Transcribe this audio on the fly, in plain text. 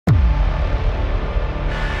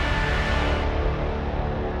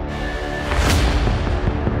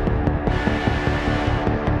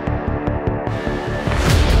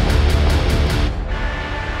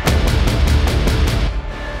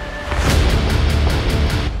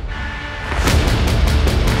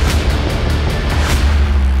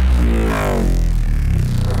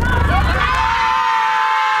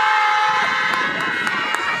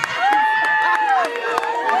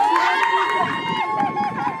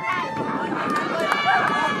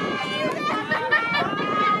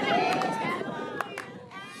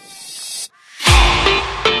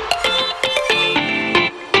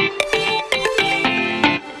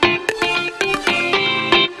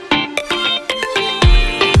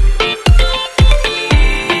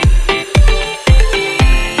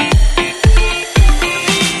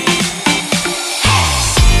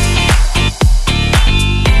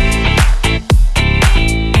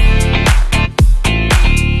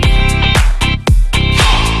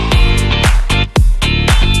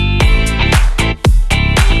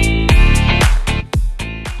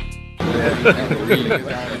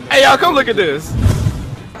Hey, y'all, come look at this.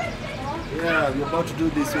 Yeah, we're about to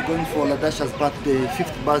do this. We're going for Ladasha's birthday,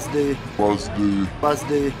 5th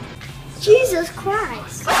birthday. Jesus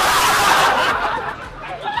Christ.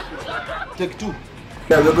 Take 2.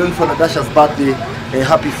 Yeah, we're going for Ladasha's birthday. A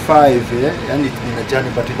happy 5, and it's been a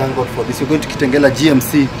journey, but we thank God for this. We're going to Kitengela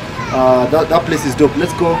GMC. That place is dope.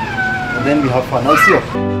 Let's go, and then we have fun. I'll see you.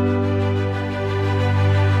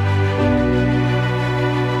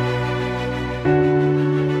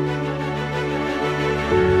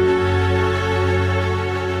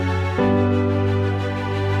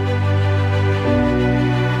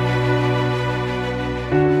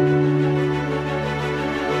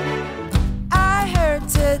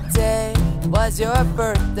 Was your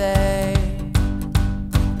birthday,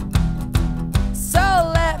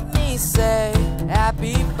 so let me say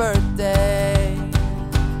happy birthday.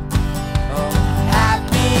 Oh,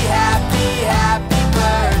 happy, happy, happy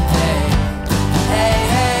birthday. Hey,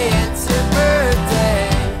 hey, it's your birthday.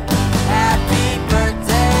 Happy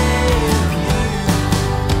birthday to you.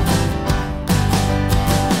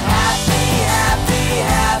 Happy, happy,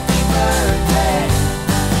 happy birthday.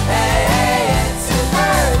 Hey, hey, it's your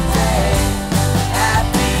birthday.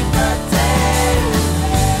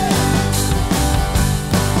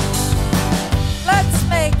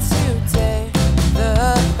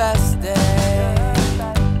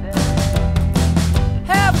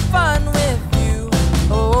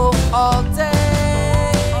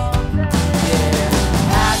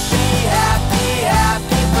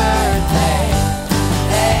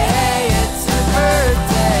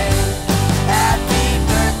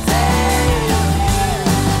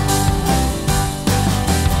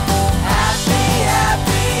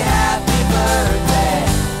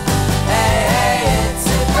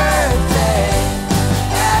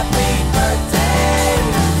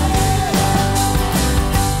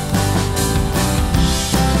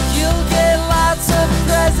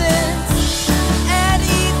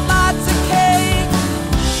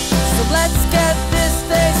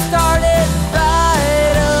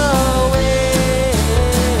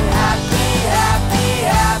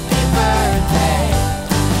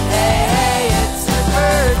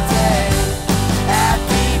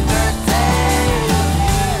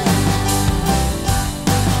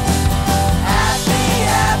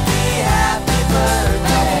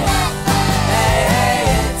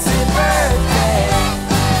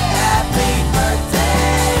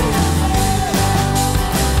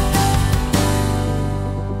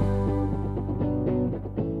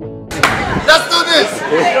 Let's do this!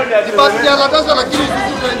 Ni basi ya Ladasha lakini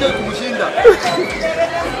sisi tunaendelea kumshinda.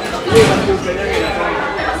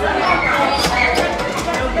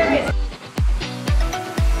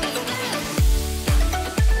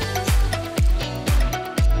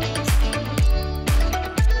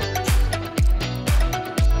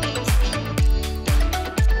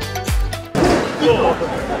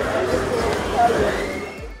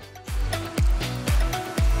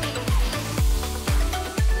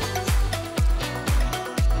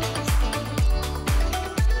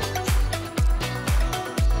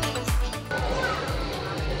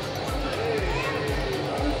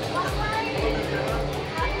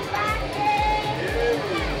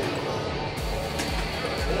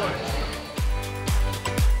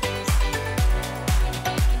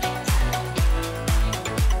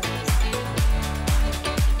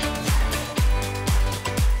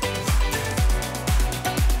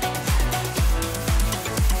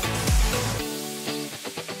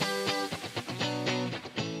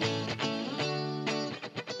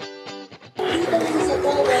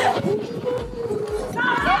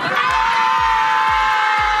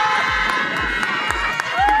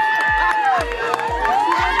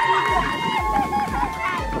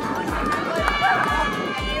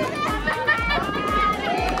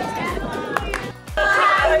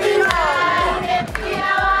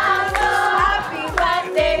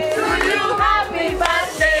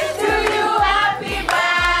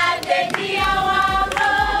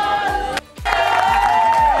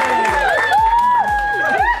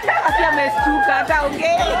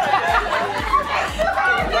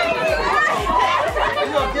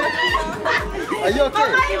 Are you okay?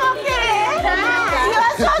 Am I okay? You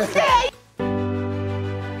are so safe.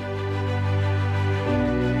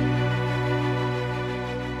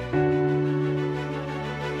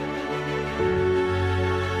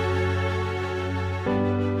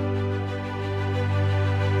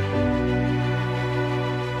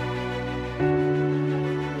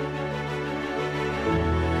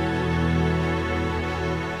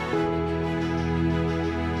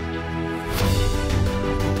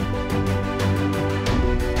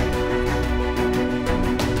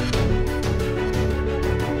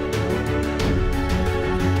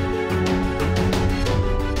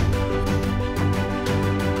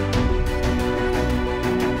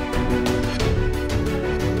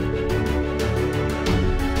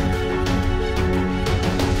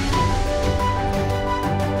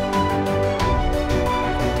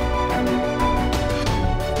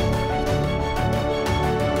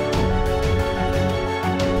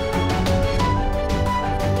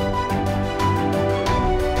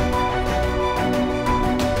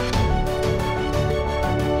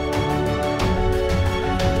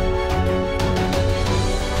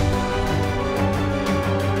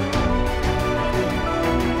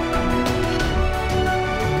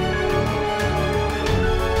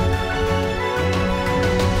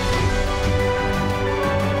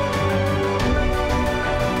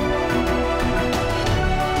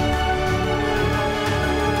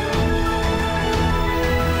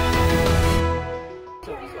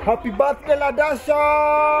 Happy birthday,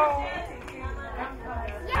 Ladasha!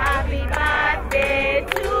 Happy birthday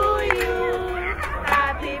to you.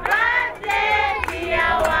 Happy birthday,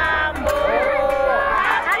 dear Wambo.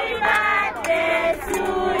 Happy birthday to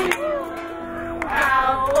you. How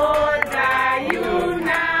old are you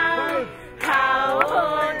now? How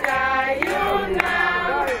old are you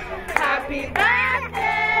now? Happy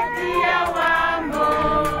birthday, dear Wambo.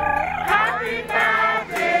 Happy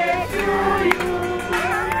birthday to you.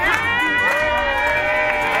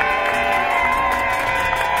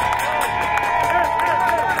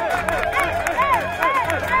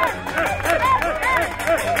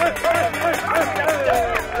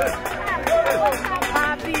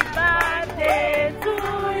 Happy birthday to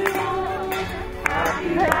you. Happy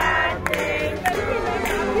birthday to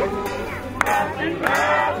you. Happy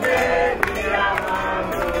birthday, dear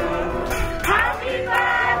Mama. Happy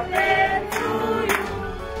birthday to you.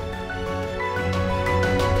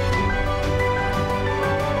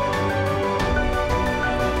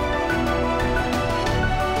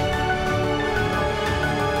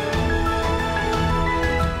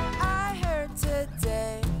 I heard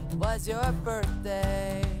today was your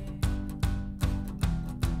birthday,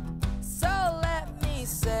 so let me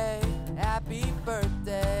say happy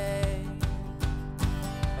birthday.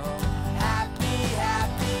 Oh, happy,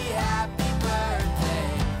 happy, happy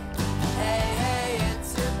birthday. Hey, hey,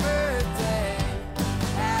 it's your birthday.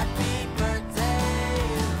 Happy birthday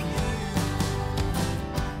to you.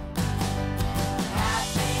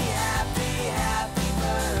 Happy, happy, happy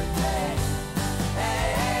birthday. Hey,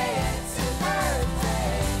 hey, it's your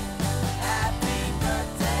birthday. Happy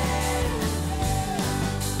birthday to you.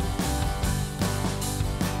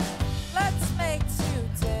 Let's make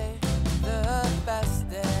today the best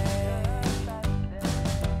day.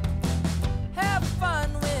 Have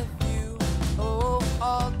fun with you, oh,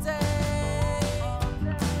 all day.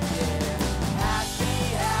 Yeah. Happy,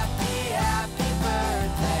 happy, happy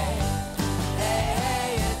birthday. Hey, hey,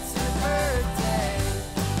 it's your birthday.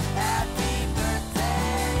 Happy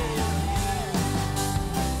birthday to you.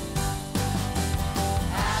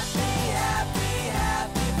 Happy, happy,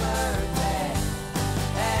 happy birthday.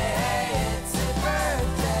 Hey, hey, it's your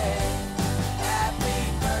birthday. Happy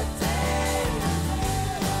birthday to you.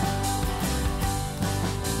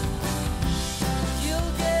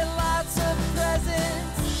 You'll get lots of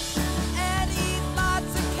presents and eat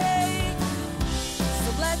lots of cake.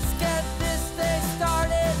 So let's get this day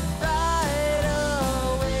started right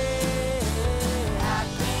away.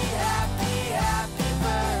 Happy, happy, happy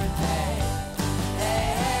birthday. Hey,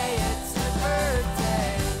 hey, it's your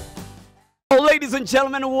birthday. Ladies and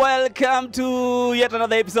gentlemen, welcome to yet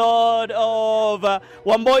another episode of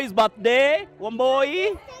Wamboi's birthday.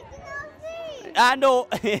 Wamboi. And oh,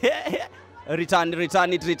 return.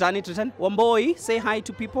 Wamboi, say hi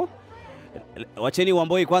to people. Wacheni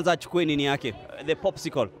Wamboi kwanza achukue nini yake. The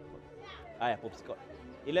popsicle. Haya, popsicle.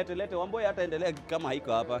 Ilete Wamboi hata endelea kama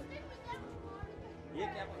haiko hapa.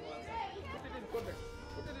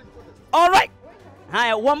 All right.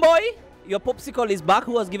 Hi, Wamboi, your popsicle is back.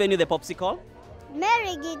 Who has given you the popsicle?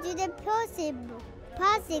 Mary, give you the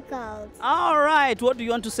popsicles. All right. What do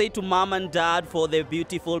you want to say to mom and dad for their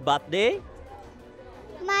beautiful birthday?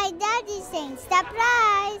 My dad is saying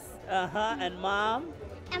surprise. And mom?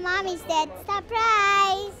 And mommy said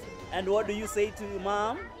surprise. And what do you say to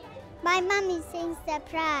mom? My mom is saying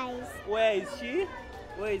surprise. Where is she?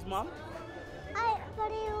 Where is mom?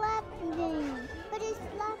 But he loved me. But he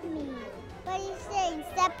loved me. But he's saying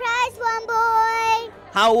surprise, one boy.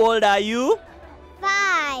 How old are you?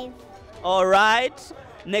 5. All right.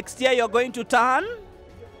 Next year you're going to turn?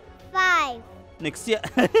 5. Next year.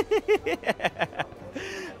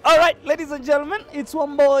 All right, ladies and gentlemen, it's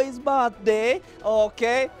Wamboi's birthday.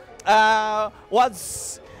 Okay.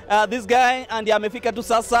 What's this guy and amefika tu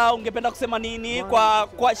sasa, ungependa kusema nini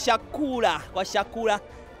kwa shakula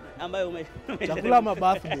ambayo chakula ama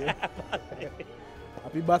birthday.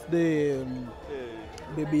 Happy birthday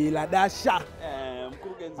baby Ladasha.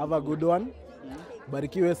 Have a good one.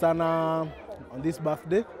 Barikiwe sana on this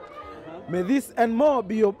birthday. May this and more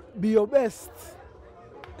be your best.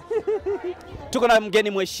 Tuko na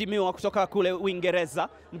mgeni mheshimiwa kutoka kule Uingereza.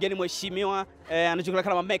 Mgeni mheshimiwa anajulikana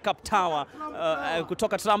kama Makeup Tower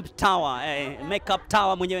kutoka Trump Tower. Makeup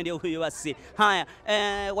Tower mwenyewe ndio huyu basi. Haya,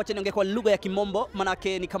 wacha niongee kwa lugha ya Kimombo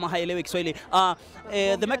manake ni kama haelewi Kiswahili.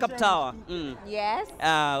 The Makeup Tower. Yes.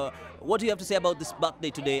 What do you have to say about this birthday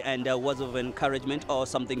today and words of encouragement or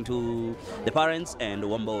something to the parents and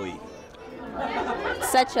Wamboi?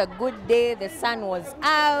 Such a good day. The sun was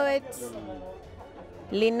out.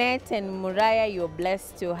 Lynette and Muraya, you're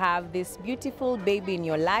blessed to have this beautiful baby in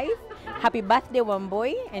your life. Happy birthday,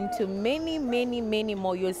 Wamboi, and to many, many, many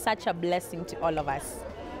more. You're such a blessing to all of us.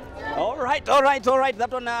 All right.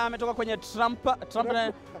 That one ametoka kwenye Trump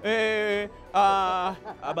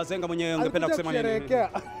Abazenga mwenye ungependa kusema nini?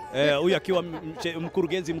 Huyu akiwa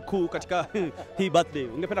mkurugenzi mkuu katika hii birthday.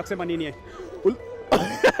 Ungependa kusema nini?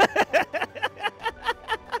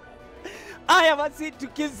 Haya basi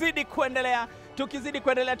tukizidi kuendelea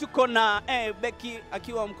tuko na Becky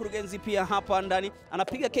akiwa mkurugenzi pia hapa ndani.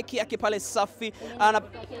 Anapiga keki yake pale safi.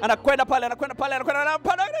 Anakwenda pale.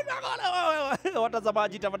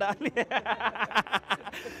 Watazamaji tafadhali.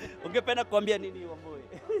 Ungependa kuambia nini Wamboi?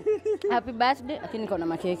 Happy birthday, lakini niko na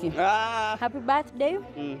makeki. Happy birthday.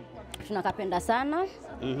 Tunakapenda sana.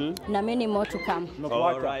 Na many more to come.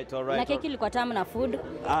 All right. Na keki ilikuwa tamu na food.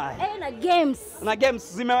 Na games. Na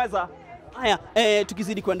games zimeweza. Haya,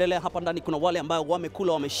 tukizidi kuendelea hapa ndani kuna wale ambao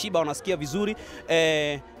wamekula, wameshiba, wanasikia vizuri.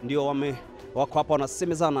 Ndio wako hapa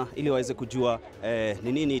wanasemezana ili waweze kujua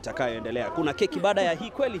ni nini itakayoendelea. Kuna keki baada ya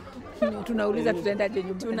hii kweli? Tunauliza tutaendaje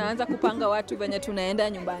nyumbani. Tunaanza kupanga watu venye tunaenda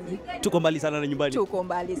nyumbani. Tuko mbali sana na nyumbani. Tuko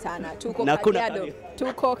mbali sana.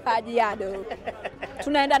 Tuko Kajiado.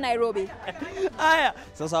 Tunaenda Nairobi. Aya,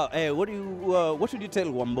 sasa what would you tell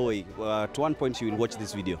Wamboi to one point you will watch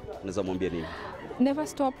this video? Unaweza mwambia nini? Never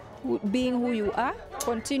stop being who you are.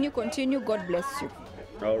 Continue. God bless you.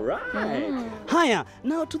 All right. Haya,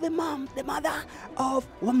 now to the mother of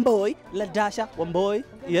Wamboi, Ladasha Wamboi.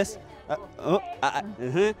 Yes.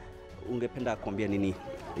 Ungependa kuambia nini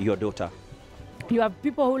your daughter? You have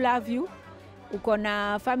people who love you. Uko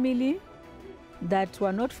na family that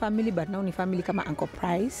were not family but now ni family kama Uncle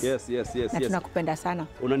Price. Yes. Na tunakupenda sana.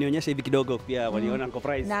 Unanionyesha hivi kidogo pia waliona Uncle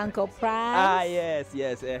Price. Na Uncle Price.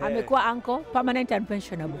 Yes. Amekuwa uncle permanent and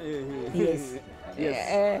pensionable. Yes.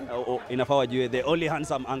 Inafaa wajue the only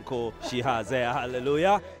handsome uncle she has.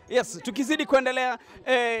 Hallelujah. Yes, tukizidi kuendelea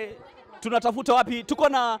tunatafuta wapi? Tuko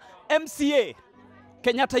na MCA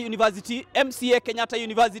Kenyatta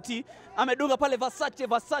University. Amedunga pale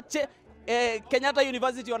Versace. Kenyatta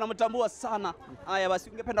University wanamtambua sana. Haya basi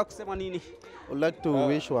ungependa kusema nini? I'd like to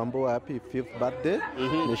wish Wambo a happy 5th birthday.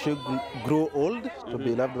 They should grow old to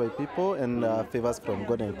be loved by people and favors from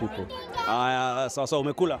God and people. Haya sasa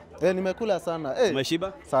umekula? Nimekula sana.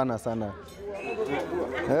 Umeshiba? Sana.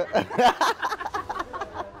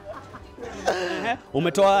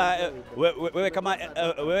 Umetoa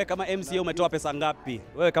wewe kama MCA umetoa pesa ngapi?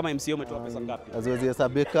 Haziwezi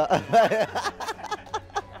hesabika.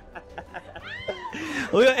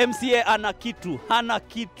 Huyo MCA hana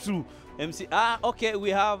kitu. Okay,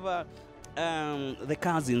 we have the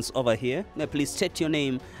cousins over here. Now please state your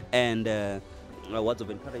name and words of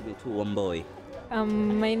encouragement to Wamboi.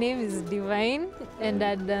 My name is Divine and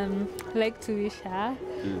I'd like to wish her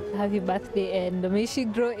a happy birthday and may she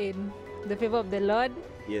grow in the favor of the Lord.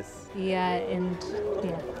 Yes. Yeah, and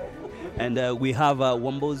yeah. And we have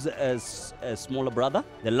Wambo's smaller brother,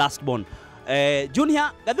 the last born.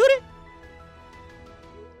 Junior Gaduri?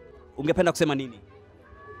 Ungependa kusema nini?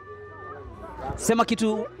 Sema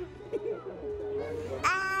kitu.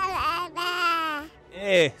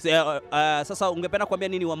 Sasa ungependa kuambia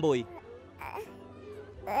nini Wamboi?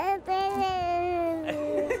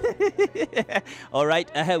 All right,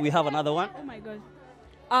 we have another one. Oh my God.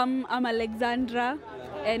 I'm Alexandra,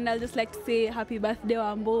 and I'll just like to say happy birthday,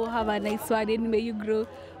 Wambo. Have a nice wedding. May you grow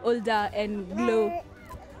older and glow.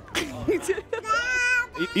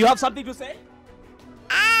 You have something to say?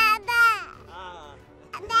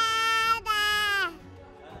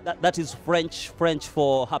 That is French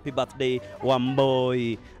for happy birthday,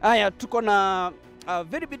 Wamboi. Aya, tuko na a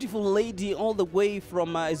very beautiful lady all the way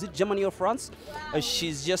from, is it Germany or France?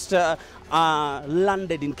 She's just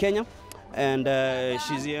landed in Kenya. And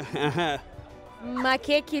she's here.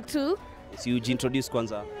 Makeki too. So you introduce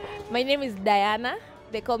kwanza. My name is Diana.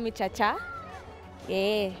 They call me Chacha.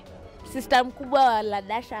 Yeah. Sister mkubwa wa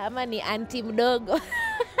Ladasha ama ni auntie mdogo.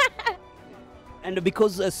 And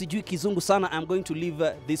because sijui kizungu sana, I'm going to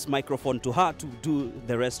leave this microphone to her to do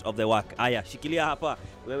the rest of the work. Aya, shikilia hapa.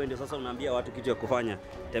 Wewe ndio sasa unaambia watu kitu ya kufanya.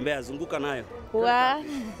 Tembea, zunguka nayo.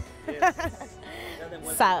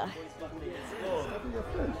 Sawa.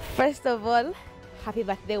 First of all, happy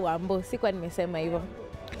birthday Wambo. Sikuwa nimesema hivyo.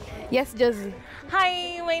 Yes, Josie.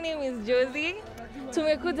 Hi, my name is Josie.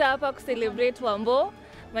 Tumekuja hapa kucelebrate Wambo.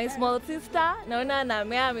 My small sister, naona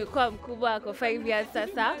namea amekuwa mkubwa ako 5 years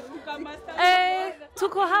sasa.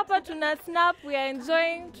 Tuko hapa tuna snap, we are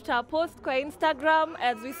enjoying, tutapost kwa Instagram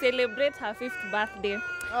as we celebrate her 5th birthday.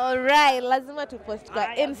 Alright, lazima tupost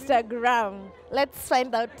kwa Instagram. Let's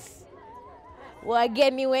find out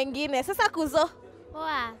wageni wengine. Sasa Kuzo,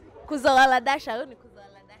 Poa. Kuzoa Ladasha, huyu ni kuzoa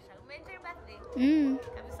Ladasha. Umeenjoy birthday?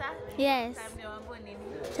 Kabisa? Yes. Tambia Wambo nini?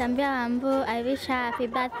 Tambia Wambo, I wish her happy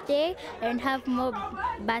birthday and have more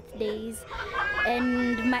birthdays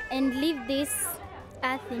and live this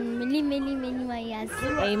earth in many, many, many more years.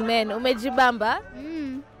 Amen. Umejibamba?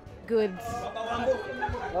 Good.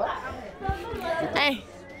 Hey,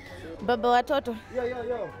 baba watoto.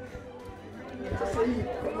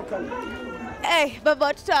 Hey, baba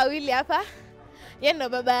watoto wawili hapa. Yeye ndo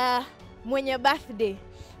baba mwenye birthday.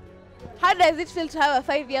 How does it feel to have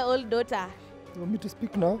a 5-year-old daughter? You want me to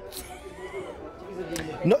speak now?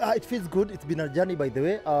 No, it feels good. It's been a journey, by the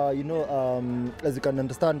way. As you can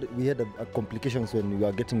understand, we had complications when we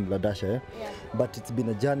were getting Ladasha, eh? Yeah. But it's been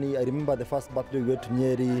a journey. I remember the first birthday we went to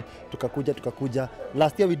Nyeri, tukakuja.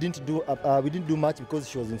 Last year we didn't do much because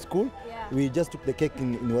she was in school. Yeah. We just took the cake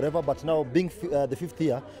in whatever. But now, being the 5th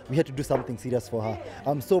year, we had to do something serious for her.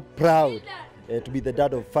 I'm so proud to be the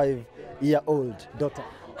dad of 5-year-old daughter.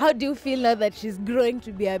 How do you feel now that she's growing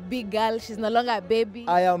to be a big girl? She's no longer a baby.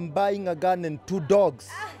 I am buying a gun and 2 dogs.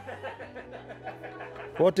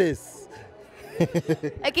 What is?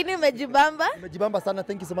 Lakini umejibamba? Umejibamba sana.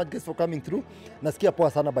 Thank you so much guys for coming through. Nasikia poa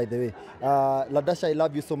sana, by the way. Ladasha, I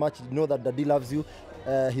love you so much. You know that Daddy loves you.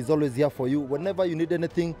 He's always here for you. Whenever you need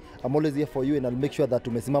anything, I'm always here for you, and I'll make sure that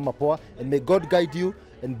umesimama poa, and may God guide you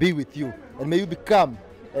and be with you. And may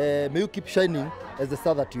you keep shining as the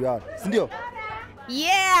star that you are. Sindio?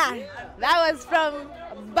 Yeah, that was from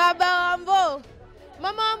Baba Wambo.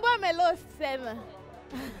 Mama Wambo amelost sana.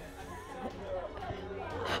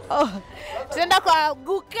 Oh, tunaenda kwa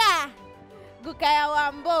Guka ya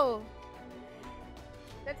Wambo.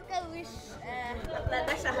 Nataka wish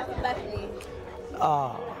Ladasha happy birthday.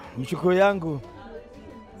 Mshukuru yangu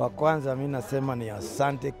wa kwanza mimi nasema ni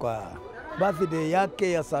asante kwa birthday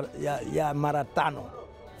yake ya mara 5.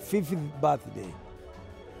 5th birthday.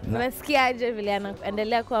 Umesikia aje vile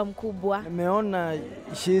anaendelea kuwa mkubwa? Nimeona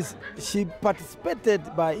she participated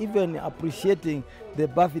by even appreciating the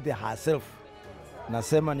birthday herself.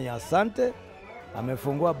 Nasema ni asante.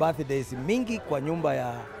 Amefungua birthdays mingi kwa nyumba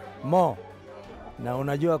ya Mo. Na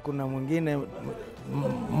unajua kuna mwingine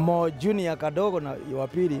Mo Junior kadogo na wa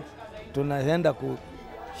pili tunaenda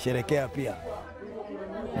kusherekea pia.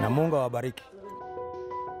 Na Mungu awabariki.